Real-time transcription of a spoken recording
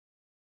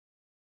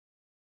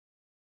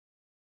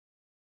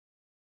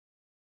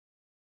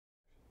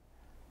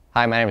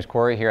Hi, my name is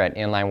Corey here at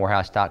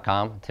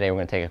InlineWarehouse.com. Today we're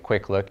going to take a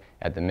quick look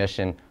at the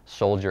Mission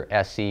Soldier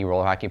SC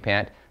roller hockey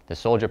pant. The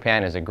Soldier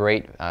pant is a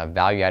great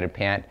value-added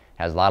pant.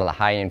 Has a lot of the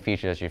high-end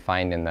features you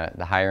find in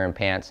the higher-end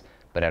pants,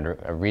 but at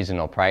a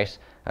reasonable price.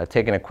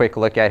 Taking a quick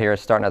look at here,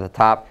 starting at the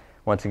top.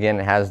 Once again,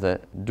 it has the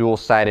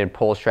dual-sided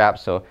pull strap,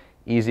 so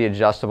easy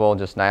adjustable,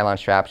 just nylon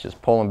straps.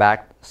 Just pull them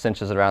back,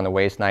 cinches it around the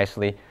waist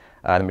nicely.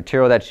 The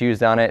material that's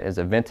used on it is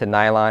a vented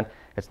nylon.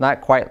 It's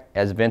not quite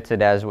as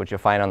vented as what you'll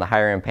find on the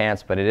higher end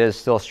pants, but it is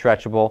still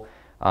stretchable,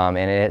 and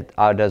it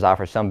does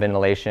offer some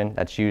ventilation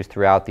that's used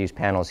throughout these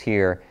panels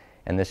here.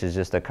 And this is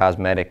just a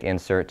cosmetic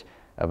insert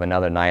of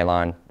another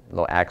nylon,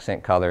 little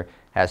accent color.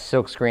 Has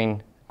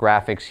silkscreen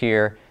graphics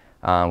here.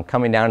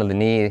 Coming down to the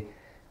knee,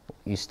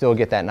 you still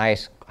get that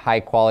nice high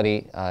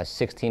quality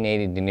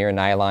 1680 Denier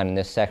Nylon in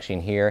this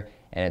section here,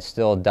 and it's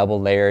still double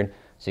layered,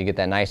 so you get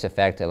that nice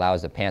effect. It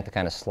allows the pant to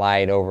kind of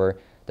slide over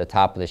the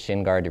top of the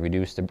shin guard to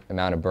reduce the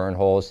amount of burn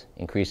holes,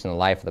 increasing the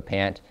life of the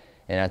pant.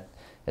 And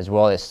as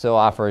well, it still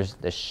offers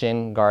the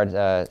shin guard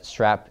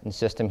strap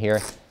system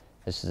here.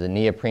 This is a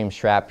neoprene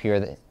strap here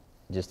that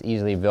just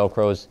easily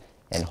velcros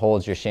and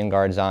holds your shin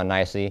guards on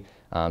nicely,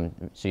 so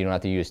you don't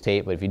have to use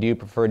tape. But if you do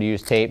prefer to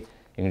use tape,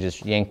 you can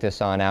just yank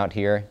this on out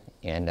here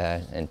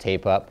and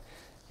tape up.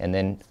 And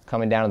then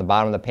coming down to the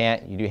bottom of the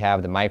pant, you do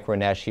have the micro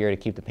mesh here to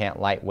keep the pant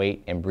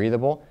lightweight and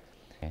breathable.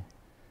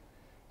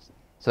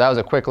 So that was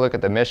a quick look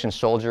at the Mission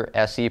Soldier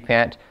SE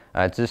pant.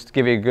 Just to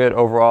give you a good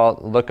overall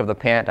look of the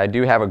pant, I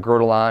do have a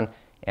girdle on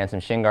and some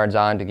shin guards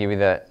on to give you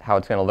how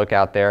it's going to look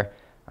out there.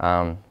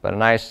 But a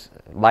nice,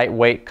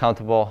 lightweight,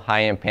 comfortable,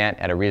 high-end pant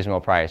at a reasonable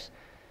price.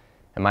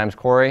 And my name's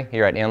Corey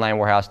here at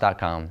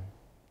InlineWarehouse.com.